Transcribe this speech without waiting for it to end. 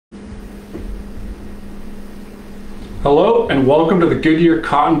Hello and welcome to the Goodyear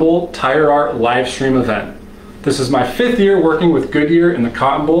Cotton Bowl Tire Art live stream event. This is my 5th year working with Goodyear in the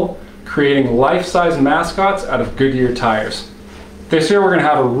Cotton Bowl, creating life-size mascots out of Goodyear tires. This year we're going to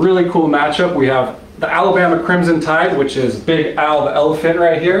have a really cool matchup. We have the Alabama Crimson Tide, which is Big Al the elephant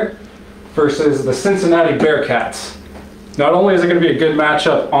right here, versus the Cincinnati Bearcats. Not only is it going to be a good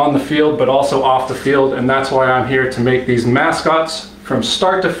matchup on the field, but also off the field, and that's why I'm here to make these mascots from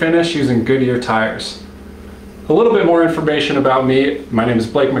start to finish using Goodyear tires. A little bit more information about me. My name is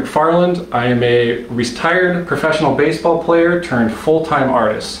Blake McFarland. I am a retired professional baseball player turned full-time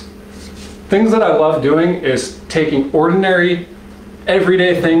artist. Things that I love doing is taking ordinary,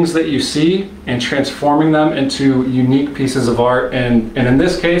 everyday things that you see and transforming them into unique pieces of art. And in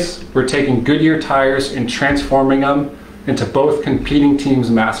this case, we're taking Goodyear tires and transforming them into both competing teams'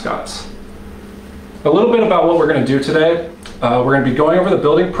 mascots. A little bit about what we're going to do today. We're going to be going over the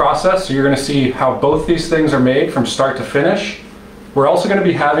building process, so you're going to see how both these things are made from start to finish. We're also going to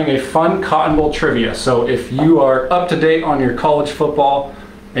be having a fun Cotton Bowl trivia, so if you are up to date on your college football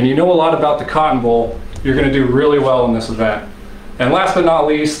and you know a lot about the Cotton Bowl, you're going to do really well in this event. And last but not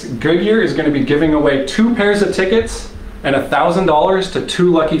least, Goodyear is going to be giving away 2 pairs of tickets and $1,000 to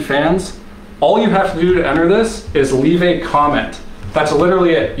 2 lucky fans. All you have to do to enter this is leave a comment. That's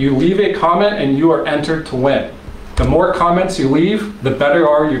literally it. You leave a comment and you are entered to win. The more comments you leave, the better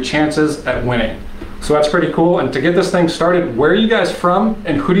are your chances at winning. So that's pretty cool. And to get this thing started, where are you guys from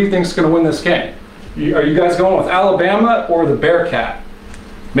and who do you think is going to win this game? Are you guys going with Alabama or the Bearcat?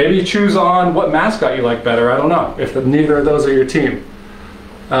 Maybe you choose on what mascot you like better. I don't know if neither of those are your team.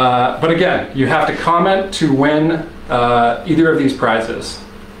 But again, you have to comment to win either of these prizes.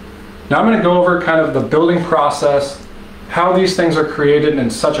 Now I'm going to go over kind of the building process, how these things are created in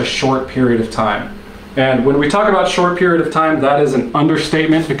such a short period of time. And when we talk about short period of time, that is an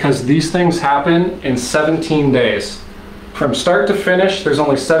understatement because these things happen in 17 days. From start to finish, there's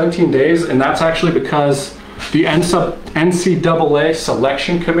only 17 days, and that's actually because the NCAA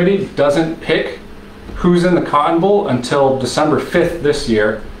selection committee doesn't pick who's in the Cotton Bowl until December 5th this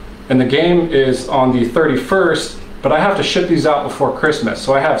year. And the game is on the 31st, but I have to ship these out before Christmas.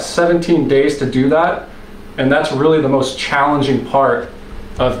 So I have 17 days to do that, and that's really the most challenging part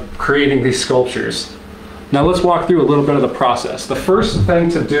of creating these sculptures. Now let's walk through a little bit of the process. The first thing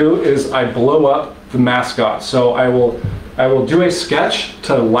to do is I blow up the mascot. So I will do a sketch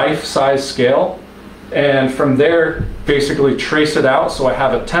to life-size scale, and from there basically trace it out so I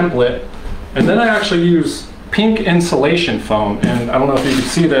have a template. And then I actually use pink insulation foam, and I don't know if you can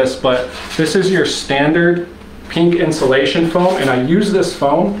see this, but this is your standard pink insulation foam, and I use this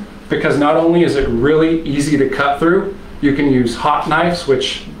foam because not only is it really easy to cut through, you can use hot knives,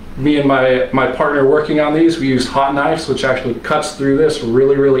 which me and my partner working on these, we use hot knives, which actually cuts through this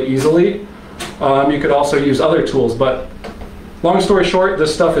really, really easily. You could also use other tools, but long story short,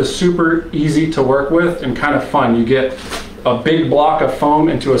 this stuff is super easy to work with and kind of fun. You get a big block of foam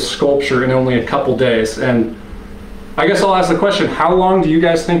into a sculpture in only a couple days. And I guess I'll ask the question, how long do you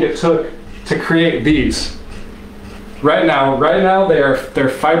guys think it took to create these? Right now they're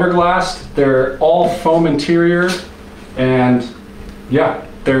fiberglass, they're all foam interior, and yeah,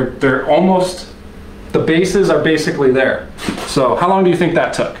 they're almost, the bases are basically there. So how long do you think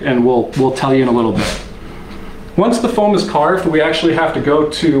that took? And we'll tell you in a little bit. Once the foam is carved, we actually have to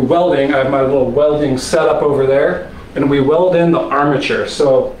go to welding. I have my little welding setup over there, and we weld in the armature.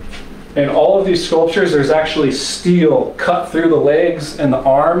 So in all of these sculptures, there's actually steel cut through the legs and the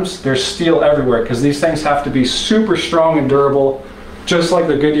arms. There's steel everywhere because these things have to be super strong and durable, just like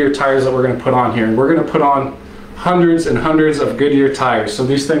the Goodyear tires that we're going to put on here. And we're going to put on hundreds and hundreds of Goodyear tires. So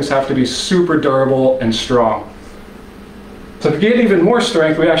these things have to be super durable and strong. To get even more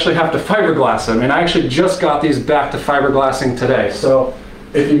strength, we actually have to fiberglass them. And I actually just got these back to fiberglassing today. So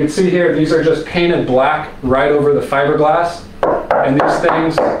if you can see here, these are just painted black right over the fiberglass. And these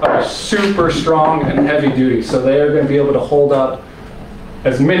things are super strong and heavy duty. So they are going to be able to hold up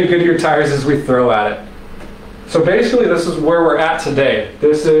as many Goodyear tires as we throw at it. So basically this is where we're at today.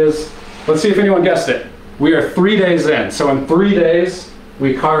 This is, let's see if anyone guessed it. We are 3 days in. So in 3 days,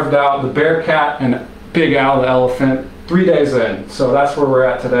 we carved out the Bearcat and Big Al the elephant, 3 days in. So that's where we're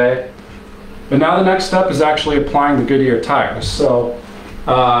at today. But now the next step is actually applying the Goodyear tires. So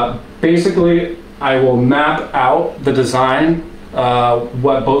basically, I will map out the design,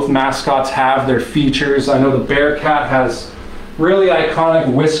 what both mascots have, their features. I know the Bearcat has really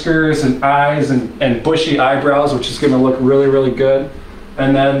iconic whiskers and eyes and bushy eyebrows, which is going to look really, really good.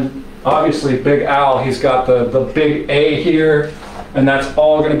 And then obviously Big Al, he's got the big A here, and that's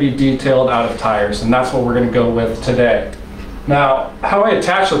all going to be detailed out of tires, and that's what we're going to go with today. Now, how I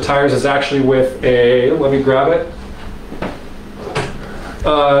attach the tires is actually with a, let me grab it,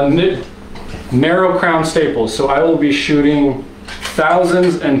 narrow crown staples. So I will be shooting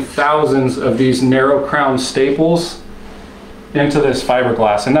thousands and thousands of these narrow crown staples into this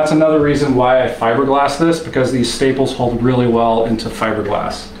fiberglass. And that's another reason why I fiberglass this, because these staples hold really well into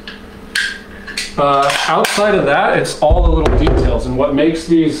fiberglass. Outside of that, it's all the little details, and what makes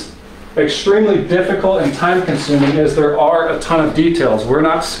these extremely difficult and time consuming is there are a ton of details. We're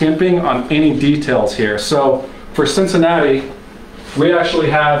not skimping on any details here. So for Cincinnati, we actually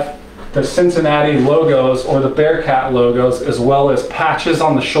have the Cincinnati logos or the Bearcat logos, as well as patches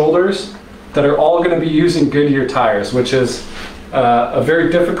on the shoulders that are all going to be using Goodyear tires, which is a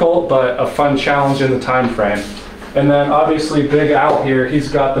very difficult but a fun challenge in the time frame. And then obviously Big Al here, he's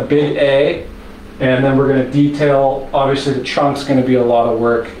got the big A, and then we're going to detail, obviously the trunk's going to be a lot of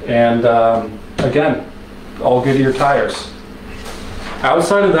work, and again, all Goodyear tires.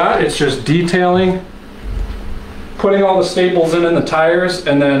 Outside of that, it's just detailing, putting all the staples in the tires,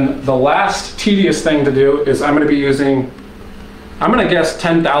 and then the last tedious thing to do is I'm going to be using, I'm going to guess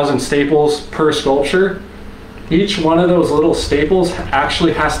 10,000 staples per sculpture. Each one of those little staples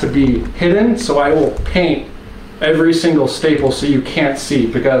actually has to be hidden, so I will paint every single staple so you can't see,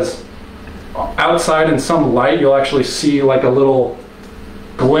 because outside in some light you'll actually see like a little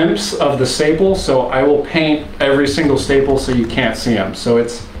glimpse of the staple, so I will paint every single staple so you can't see them. So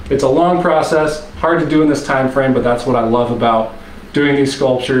it's a long process, hard to do in this time frame, but that's what I love about doing these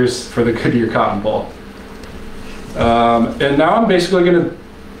sculptures for the Goodyear Cotton Bowl. And now I'm basically going to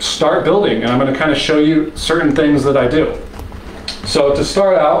start building, and I'm going to kind of show you certain things that I do. So to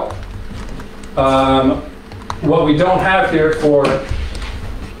start out, what we don't have here for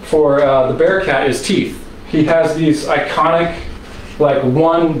the Bearcat is teeth. He has these iconic, like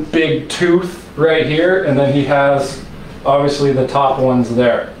one big tooth right here, and then he has obviously the top ones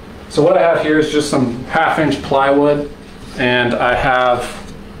there. So what I have here is just some 1/2-inch plywood, and I have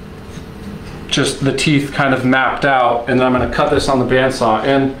just the teeth kind of mapped out, and then I'm going to cut this on the bandsaw.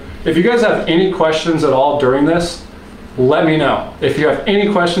 And if you guys have any questions at all during this, let me know. If you have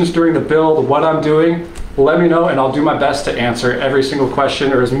any questions during the build, what I'm doing, let me know, and I'll do my best to answer every single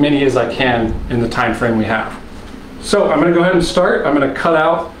question, or as many as I can in the time frame we have. So I'm going to go ahead and start. I'm going to cut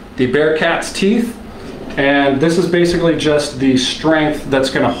out the Bearcat's teeth, and this is basically just the strength that's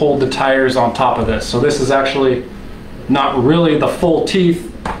going to hold the tires on top of this. So this is actually not really the full teeth.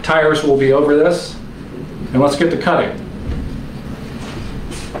 Tires will be over this, and let's get to cutting.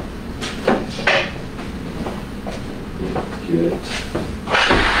 Get it.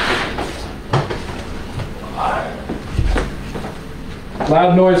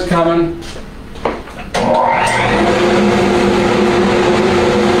 Loud noise coming.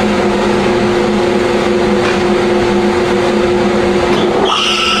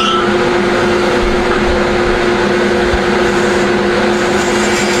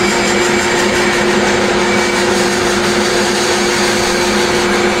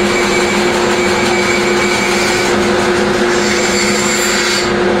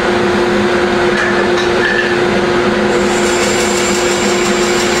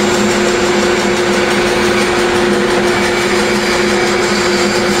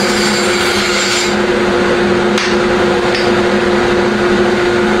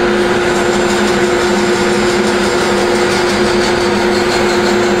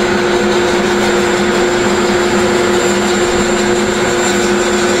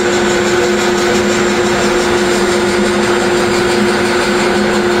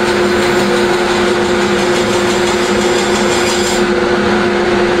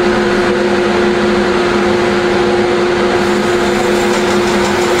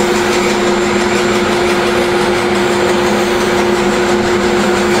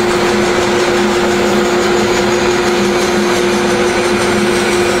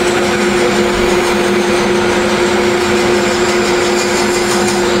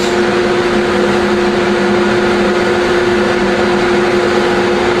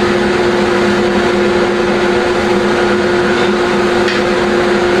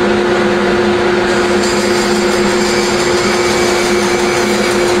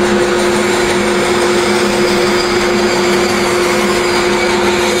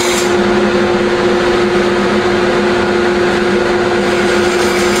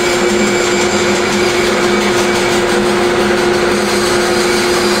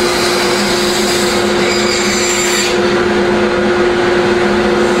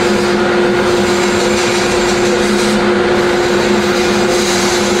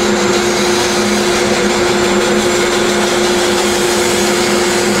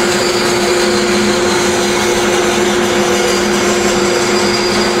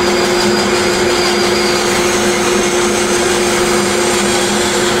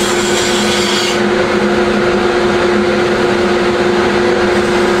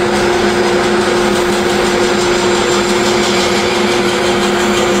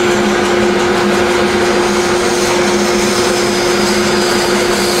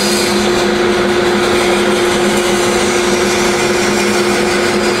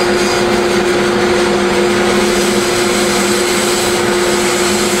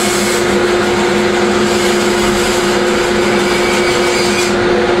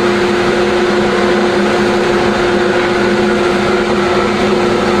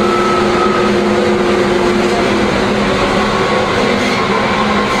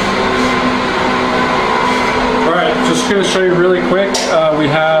 going to show you really quick. We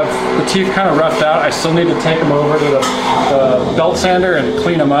have the teeth kind of roughed out. I still need to take them over to the belt sander and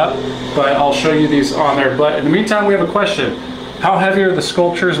clean them up, but I'll show you these on there. But in the meantime, we have a question. How heavy are the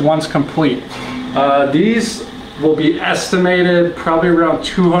sculptures once complete? These will be estimated probably around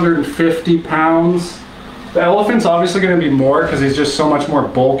 250 pounds. The elephant's obviously going to be more because he's just so much more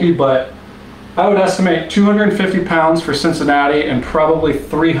bulky, but I would estimate 250 pounds for Cincinnati and probably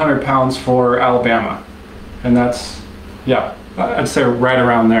 300 pounds for Alabama. And that's, yeah, I'd say right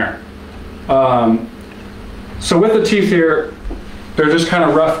around there. So with the teeth here, they're just kind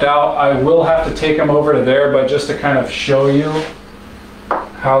of roughed out. I will have to take them over to there, but just to kind of show you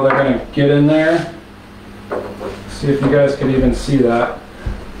how they're going to get in there. See if you guys can even see that.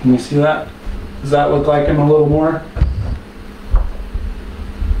 Can you see that? Does that look like him a little more?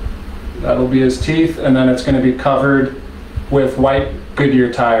 That'll be his teeth, and then it's going to be covered with white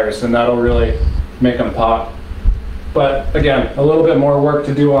Goodyear tires, and that'll really make them pop. But again, a little bit more work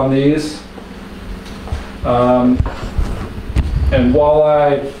to do on these. And while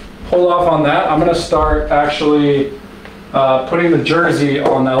I hold off on that, I'm going to start actually putting the jersey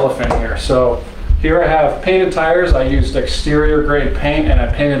on the elephant here. So here I have painted tires. I used exterior grade paint, and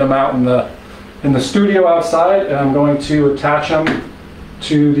I painted them out in the studio outside, and I'm going to attach them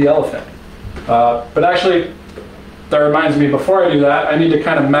to the elephant. But actually, that reminds me, before I do that, I need to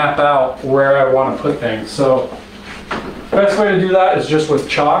kind of map out where I want to put things. So the best way to do that is just with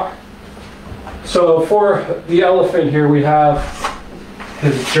chalk. So for the elephant here, we have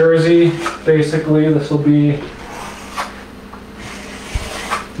his jersey. Basically, this will be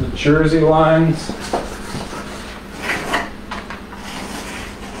the jersey lines.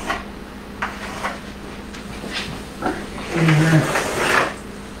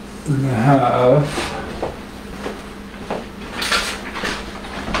 Here we have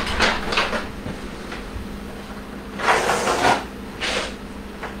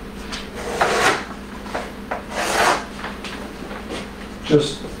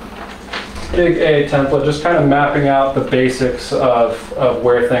just big A template, just kind of mapping out the basics of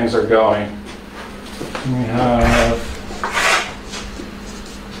where things are going. We have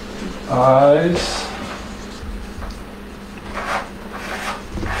eyes.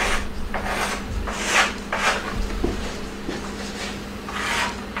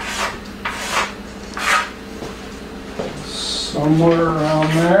 Somewhere around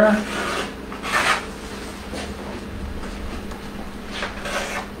there.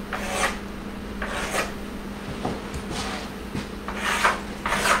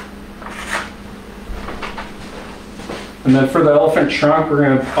 And then for the elephant trunk, we're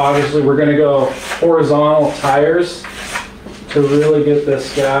going to go horizontal tires to really get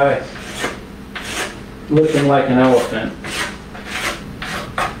this guy looking like an elephant.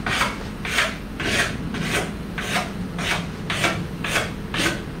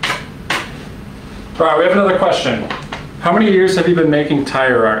 All right, we have another question. How many years have you been making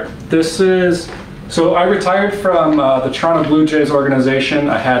tire art? So I retired from the Toronto Blue Jays organization.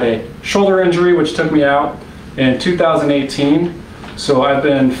 I had a shoulder injury which took me out in 2018. So I've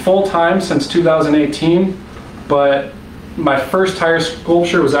been full-time since 2018, but my first tire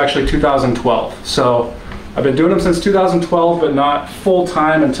sculpture was actually 2012. So I've been doing them since 2012, but not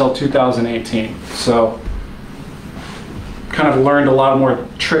full-time until 2018. So kind of learned a lot more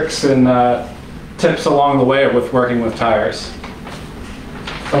tricks and tips along the way with working with tires.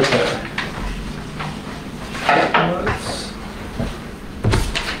 Okay.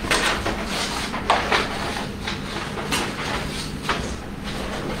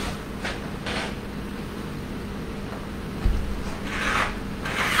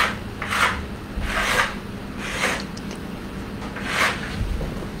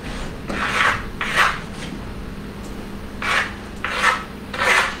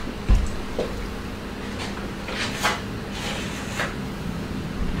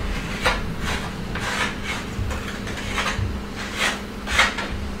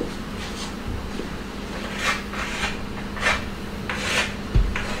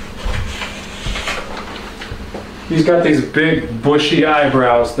 He's got these big bushy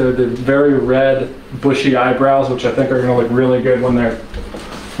eyebrows. They're the very red bushy eyebrows, which I think are going to look really good when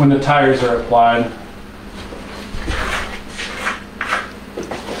the tires are applied.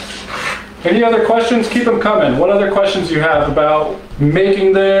 Any other questions? Keep them coming. What other questions do you have about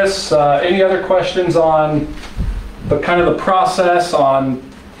making this? Any other questions on the kind of the process, on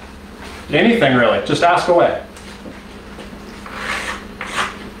anything really? Just ask away.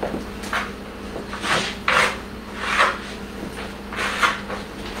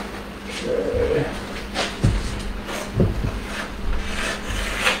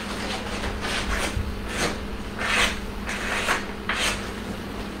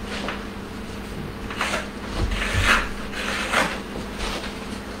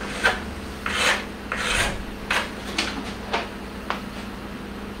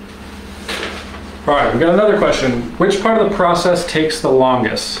 All right, we got another question. Which part of the process takes the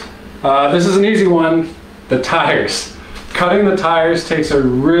longest? This is an easy one, the tires. Cutting the tires takes a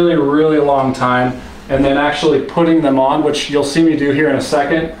really, really long time, and then actually putting them on, which you'll see me do here in a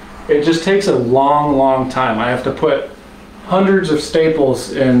second, it just takes a long, long time. I have to put hundreds of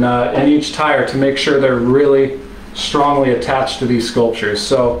staples in each tire to make sure they're really strongly attached to these sculptures.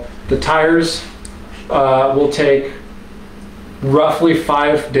 So the tires will take roughly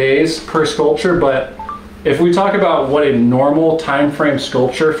 5 days per sculpture, but if we talk about what a normal time frame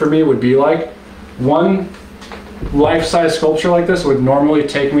sculpture for me would be like, one life-size sculpture like this would normally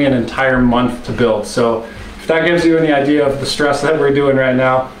take me an entire month to build. So if that gives you any idea of the stress that we're doing right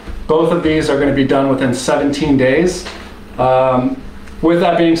now, both of these are going to be done within 17 days. With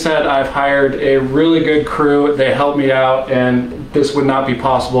that being said, I've hired a really good crew. They help me out, and this would not be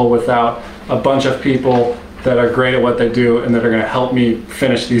possible without a bunch of people that are great at what they do and that are going to help me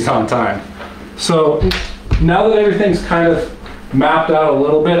finish these on time. So now that everything's kind of mapped out a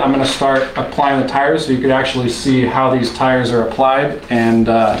little bit, I'm going to start applying the tires so you could actually see how these tires are applied and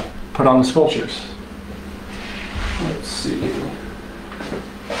put on the sculptures. Let's see.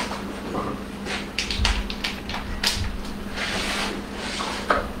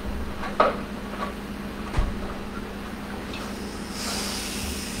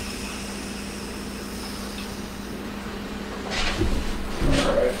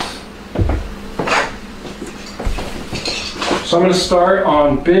 So I'm going to start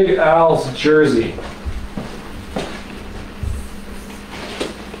on Big Al's jersey.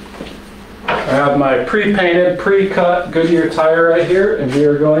 I have my pre-painted, pre-cut Goodyear tire right here, and we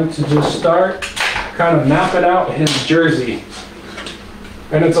are going to just start kind of mapping out his jersey.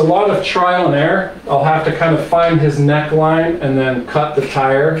 And it's a lot of trial and error. I'll have to kind of find his neckline and then cut the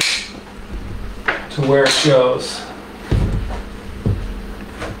tire to where it goes.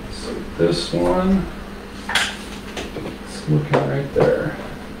 So this one, looking right there.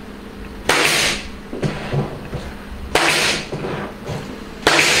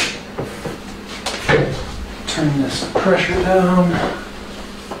 Turn this pressure down.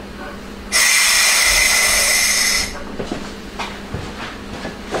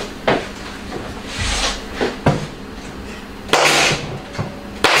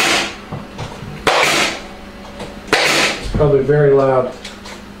 It's probably very loud.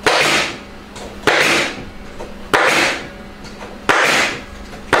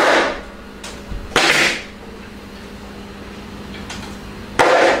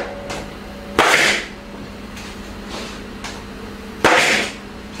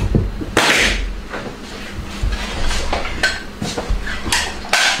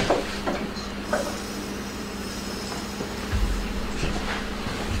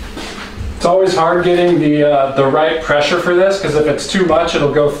 It's always hard getting the right pressure for this, because if it's too much,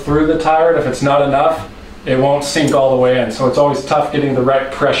 it'll go through the tire, and if it's not enough, it won't sink all the way in. So it's always tough getting the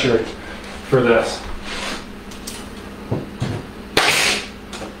right pressure for this.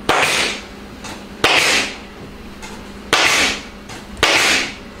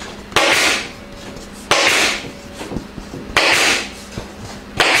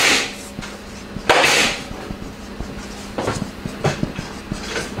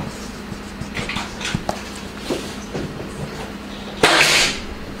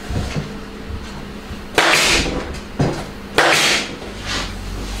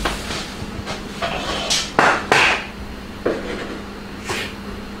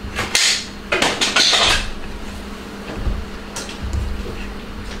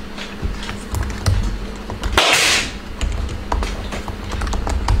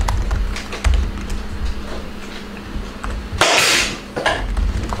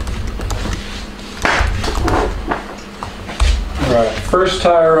 First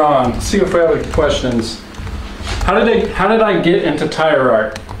tire on. Let's see if we have any questions. How did I get into tire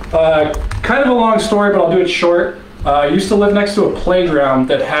art? Kind of a long story, but I'll do it short. I used to live next to a playground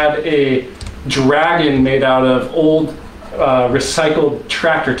that had a dragon made out of old recycled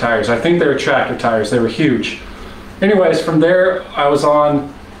tractor tires. I think they were tractor tires. They were huge. Anyways, from there I was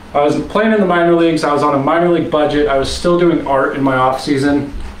playing in the minor leagues. I was on a minor league budget. I was still doing art in my off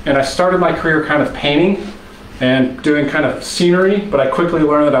season, and I started my career kind of painting and doing kind of scenery, but I quickly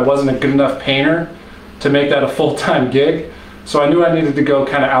learned that I wasn't a good enough painter to make that a full-time gig. So I knew I needed to go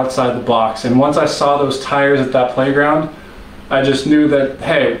kind of outside the box. And once I saw those tires at that playground, I just knew that,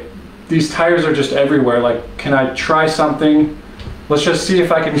 hey, these tires are just everywhere. Like, can I try something? Let's just see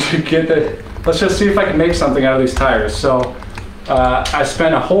if I can let's just see if I can make something out of these tires. So I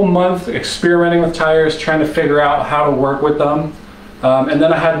spent a whole month experimenting with tires, trying to figure out how to work with them. And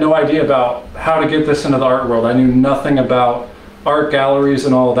then I had no idea about how to get this into the art world. I knew nothing about art galleries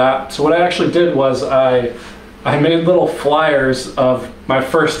and all that. So what I actually did was I made little flyers of my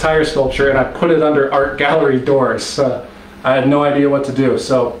first tire sculpture and I put it under art gallery doors. I had no idea what to do.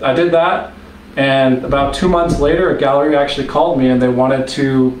 So I did that, and about 2 months later a gallery actually called me and they wanted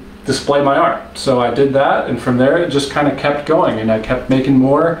to display my art. So I did that, and from there it just kind of kept going, and I kept making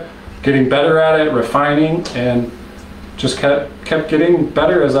more, getting better at it, refining, and just kept getting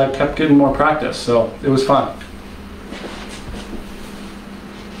better as I kept getting more practice. So it was fun.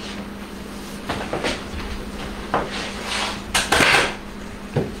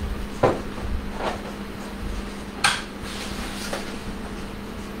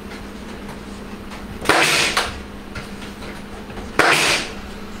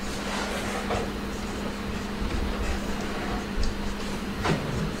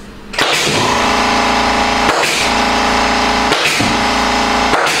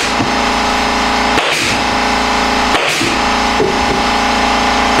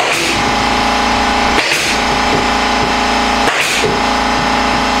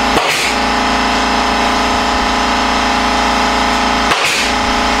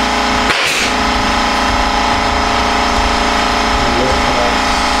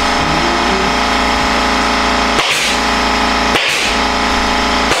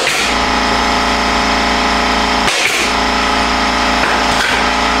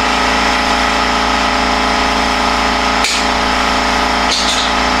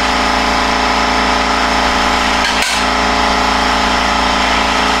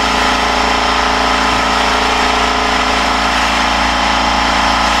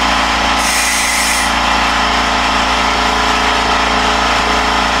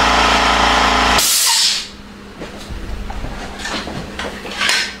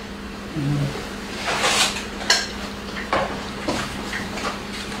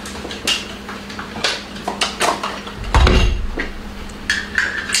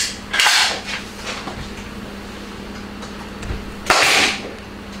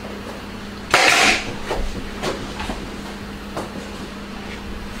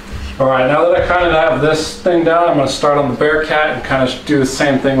 Alright, now that I kind of have this thing down, I'm going to start on the Bearcat and kind of do the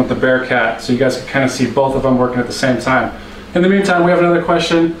same thing with the Bearcat, so you guys can kind of see both of them working at the same time. In the meantime, we have another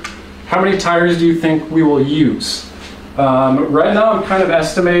question. How many tires do you think we will use? Right now I'm kind of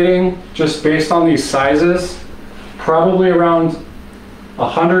estimating, just based on these sizes, probably around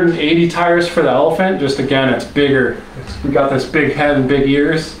 180 tires for the elephant. Just again, it's bigger. We got this big head and big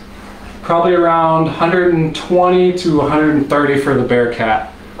ears. Probably around 120 to 130 for the Bearcat.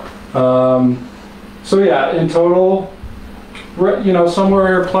 So yeah, in total, you know,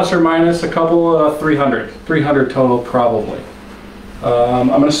 somewhere plus or minus a couple, 300 total probably. I'm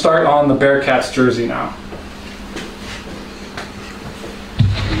going to start on the Bearcat's jersey now.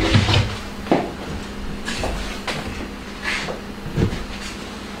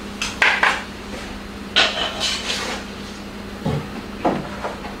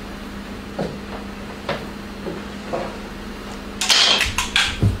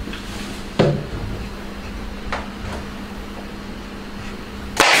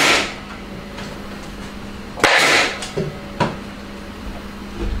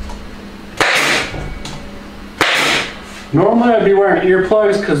 Normally I'd be wearing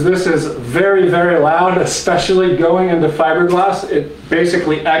earplugs because this is very, very loud, especially going into fiberglass. It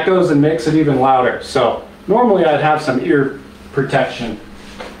basically echoes and makes it even louder. So normally I'd have some ear protection.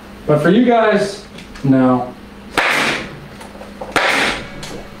 But for you guys, no.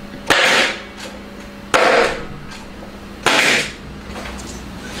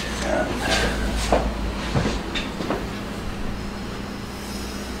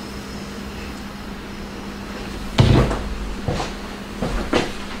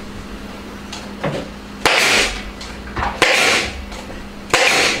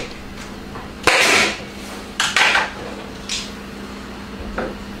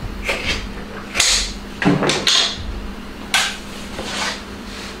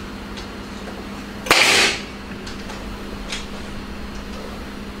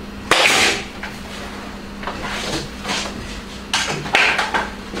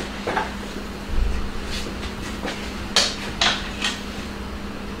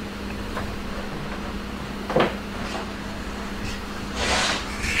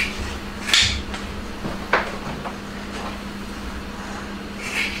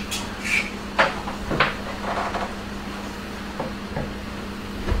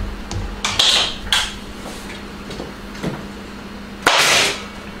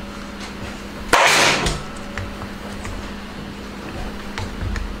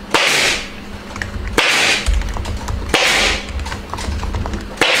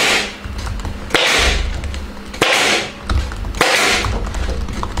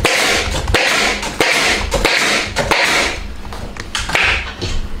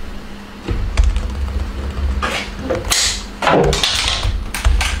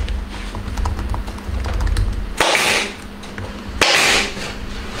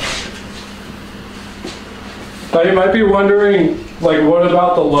 Now you might be wondering, like, what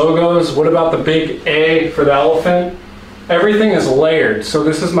about the logos? What about the big A for the elephant? Everything is layered. So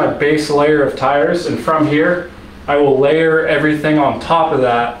this is my base layer of tires, and from here, I will layer everything on top of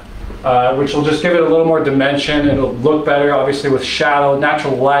that, which will just give it a little more dimension. It'll look better, obviously, with shadow,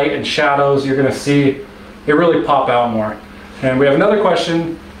 natural light and shadows. You're gonna see it really pop out more. And we have another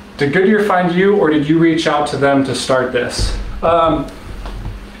question. Did Goodyear find you, or did you reach out to them to start this?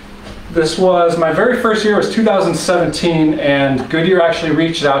 This was, my very first year was 2017, and Goodyear actually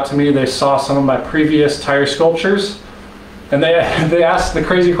reached out to me. They saw some of my previous tire sculptures, and they asked the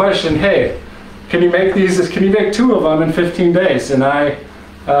crazy question, hey, can you make these, can you make 2 of them in 15 days? And I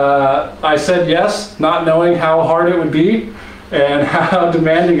said yes, not knowing how hard it would be and how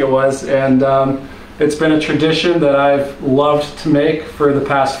demanding it was. And it's been a tradition that I've loved to make for the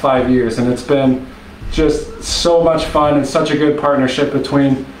past 5 years. And it's been just so much fun and such a good partnership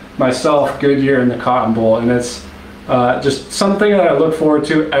between myself, Goodyear, and the Cotton Bowl. And it's just something that I look forward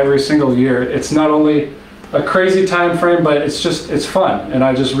to every single year. It's not only a crazy time frame, but it's fun, and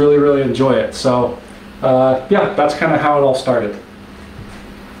I just really enjoy it. So yeah, that's kind of how it all started.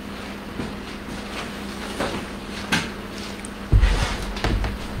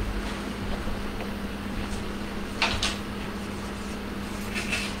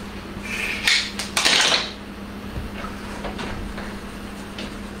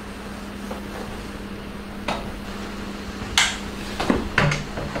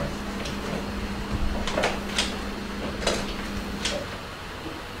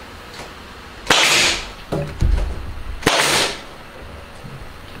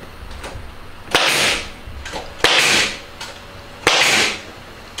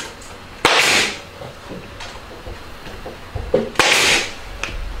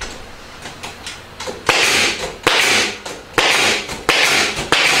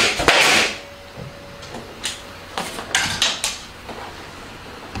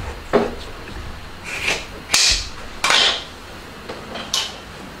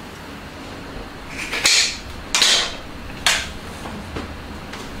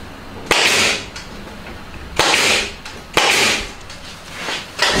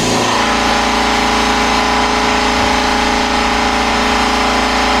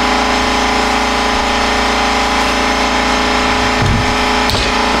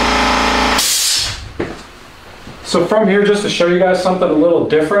 So from here, just to show you guys something a little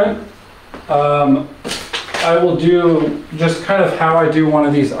different, I will do just kind of how I do one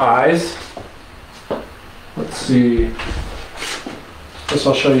of these eyes. Let's see, this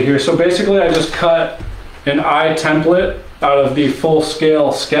I'll show you here. So basically I just cut an eye template out of the full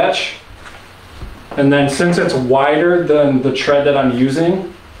scale sketch. And then since it's wider than the tread that I'm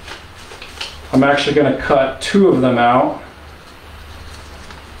using, I'm actually going to cut 2 of them out.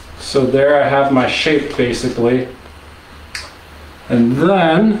 So there I have my shape basically. And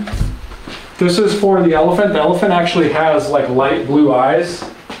then this is for the elephant. The elephant actually has like light blue eyes.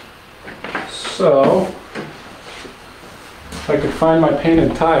 So if I could find my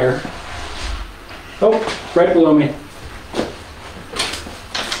painted tire. Oh, right below me.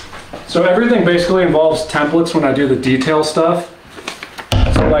 So everything basically involves templates when I do the detail stuff.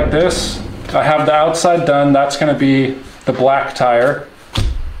 So like this, I have the outside done. That's going to be the black tire.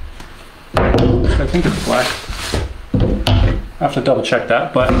 I think it's black. I have to double check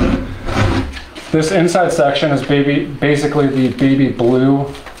that, but this inside section is basically the baby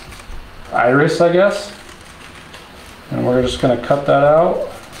blue iris, I guess. And we're just going to cut that out.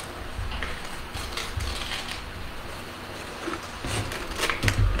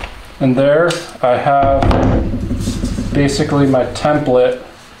 And there I have basically my template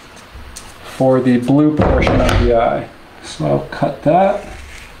for the blue portion of the eye. So I'll cut that.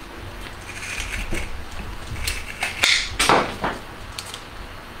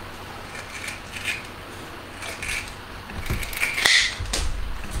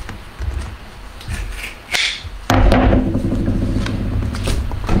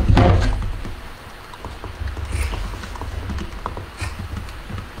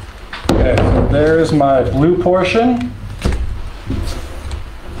 There's my blue portion,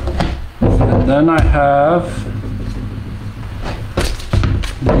 and then I have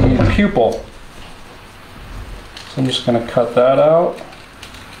the pupil. So I'm just going to cut that out.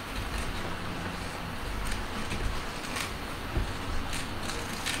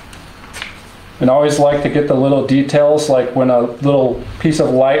 And I always like to get the little details, like when a little piece of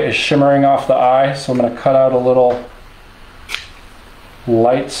light is shimmering off the eye. So I'm going to cut out a little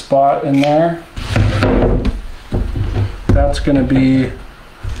light spot in there. That's going to be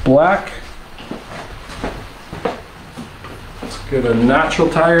black. Let's get a natural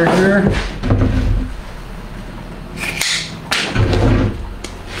tire here.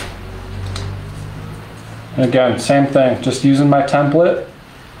 And again, same thing, just using my template.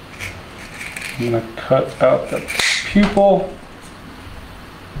 I'm going to cut out the pupil.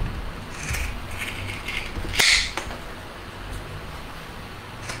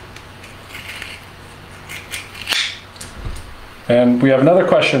 And we have another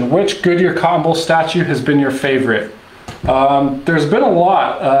question. Which Goodyear cotton bowl statue has been your favorite? There's been a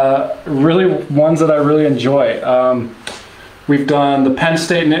lot, really ones that I really enjoy. We've done the Penn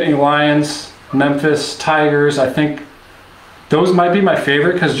State Nittany Lions, Memphis Tigers. I think those might be my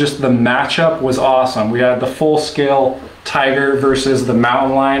favorite because just the matchup was awesome. We had the full scale tiger versus the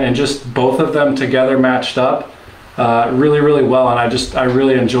mountain lion, and just both of them together matched up really, really well, and I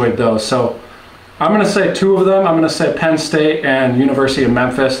really enjoyed those. So I'm going to say two of them. I'm going to say Penn State and University of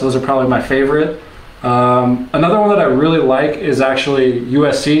Memphis. Those are probably my favorite. Another one that I really like is actually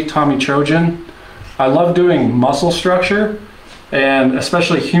USC, Tommy Trojan. I love doing muscle structure, and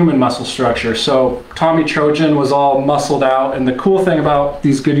especially human muscle structure. So Tommy Trojan was all muscled out, and the cool thing about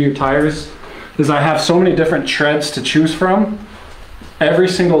these Goodyear tires is I have so many different treads to choose from. Every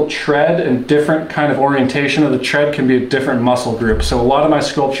single tread and different kind of orientation of the tread can be a different muscle group. So a lot of my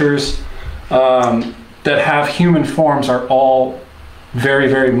sculptures that have human forms are all very,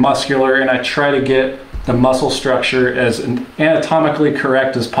 very muscular, and I try to get the muscle structure as anatomically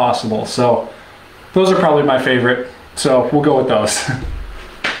correct as possible. So those are probably my favorite. So we'll go with those.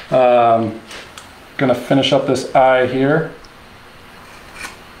 Gonna finish up this eye here.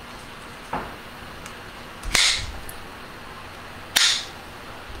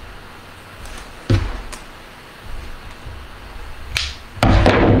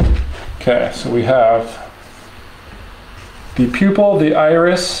 Okay, so we have the pupil, the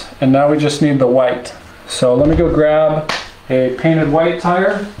iris, and now we just need the white. So let me go grab a painted white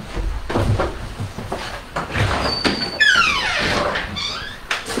tire.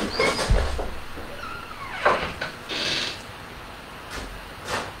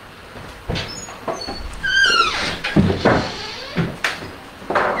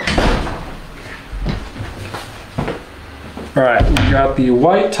 All right, we got the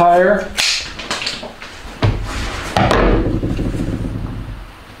white tire.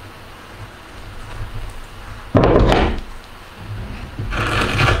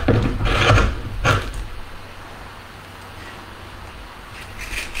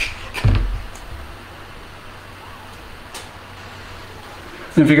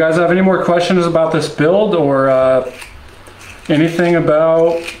 If you guys have any more questions about this build or anything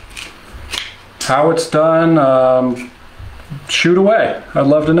about how it's done, shoot away. I'd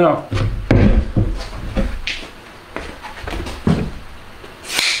love to know.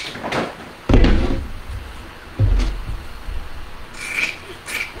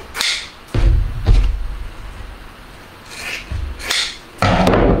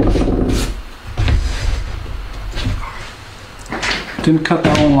 Didn't cut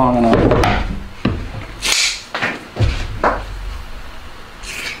that one long enough.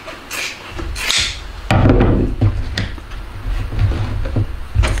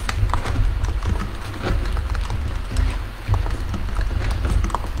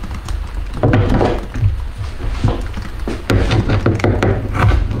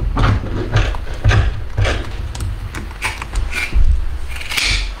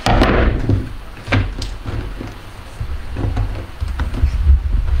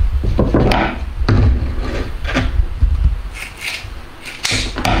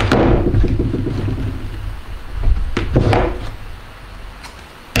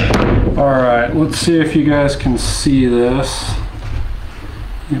 Alright, let's see if you guys can see this.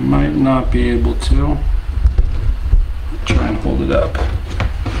 You might not be able to. Try and hold it up.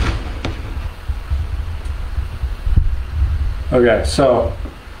 Okay, so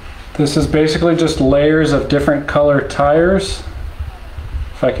this is basically just layers of different color tires.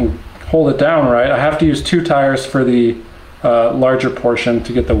 If I can hold it down right, I have to use 2 tires for the larger portion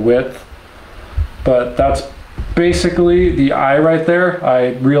to get the width. But that's basically the eye right there.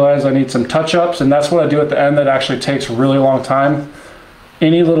 I realize I need some touch-ups, and that's what I do at the end that actually takes a really long time.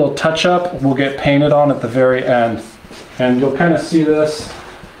 Any little touch-up will get painted on at the very end. And you'll kind of see this.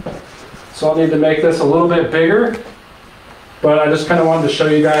 So I'll need to make this a little bit bigger, but I just kind of wanted to show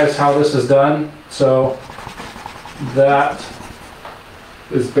you guys how this is done. So that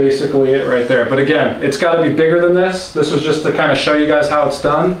is basically it right there. But again, it's got to be bigger than this. This was just to kind of show you guys how it's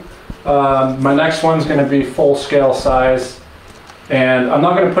done. My next one's going to be full scale size, and I'm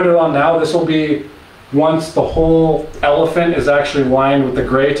not going to put it on now. This will be once the whole elephant is actually lined with the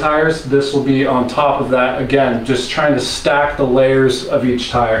gray tires. This will be on top of that. Again, just trying to stack the layers of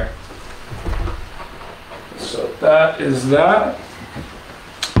each tire. So that is that.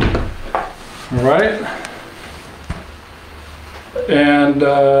 All right, And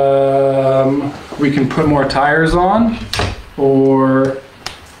we can put more tires on, or,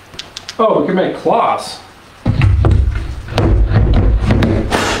 oh, we can make cloths.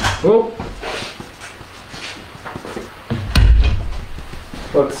 Oh.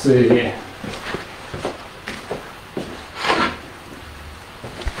 Let's see.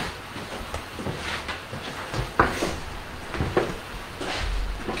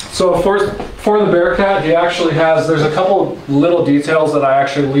 So for the Bearcat, he actually has, there's a couple little details that I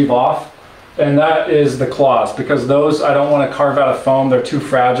actually leave off, and that is the claws, because those I don't want to carve out of foam, they're too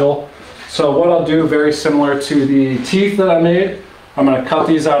fragile. So what I'll do, very similar to the teeth that I made, I'm going to cut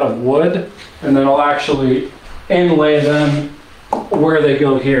these out of wood, and then I'll actually inlay them where they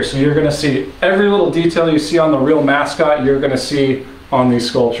go here. So you're going to see every little detail you see on the real mascot, you're going to see on these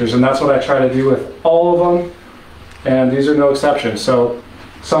sculptures, and that's what I try to do with all of them, and these are no exception. So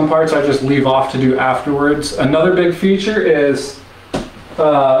some parts I just leave off to do afterwards. Another big feature is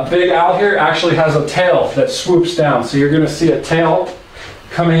Big Al here actually has a tail that swoops down, so you're going to see a tail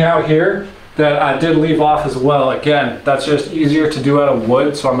coming out here that I did leave off as well. Again, that's just easier to do out of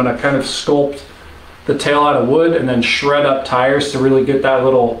wood, so I'm going to kind of sculpt the tail out of wood and then shred up tires to really get that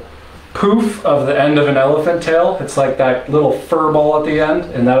little poof of the end of an elephant tail. It's like that little fur ball at the end,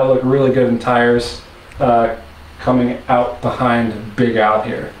 and that'll look really good in tires coming out behind Big Al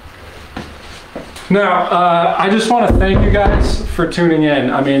here. Now, I just want to thank you guys for tuning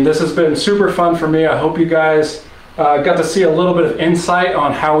in. I mean, this has been super fun for me. I hope you guys got to see a little bit of insight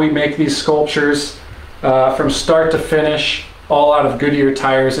on how we make these sculptures from start to finish, all out of Goodyear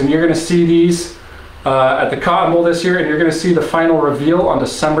tires. And you're going to see these at the Cotton Bowl this year, and you're going to see the final reveal on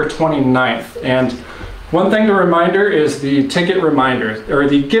December 29th. And one thing to reminder is the ticket reminder, or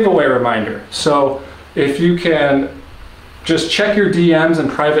the giveaway reminder. So if you can just check your DMs and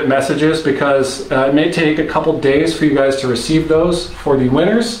private messages, because it may take a couple days for you guys to receive those for the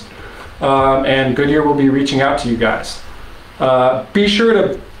winners, and Goodyear will be reaching out to you guys. Be sure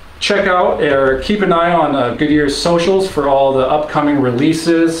to check out or keep an eye on Goodyear's socials for all the upcoming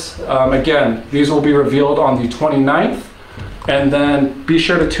releases. Again, these will be revealed on the 29th, and then be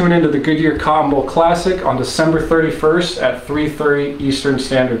sure to tune into the Goodyear Cotton Bowl Classic on December 31st at 3:30 Eastern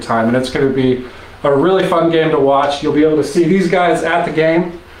Standard Time, and it's going to be a really fun game to watch. You'll be able to see these guys at the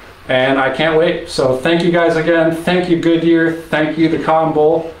game, and I can't wait. So thank you guys again. Thank you, Goodyear. Thank you, the Cotton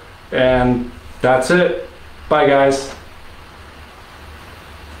Bowl. And that's it. Bye, guys.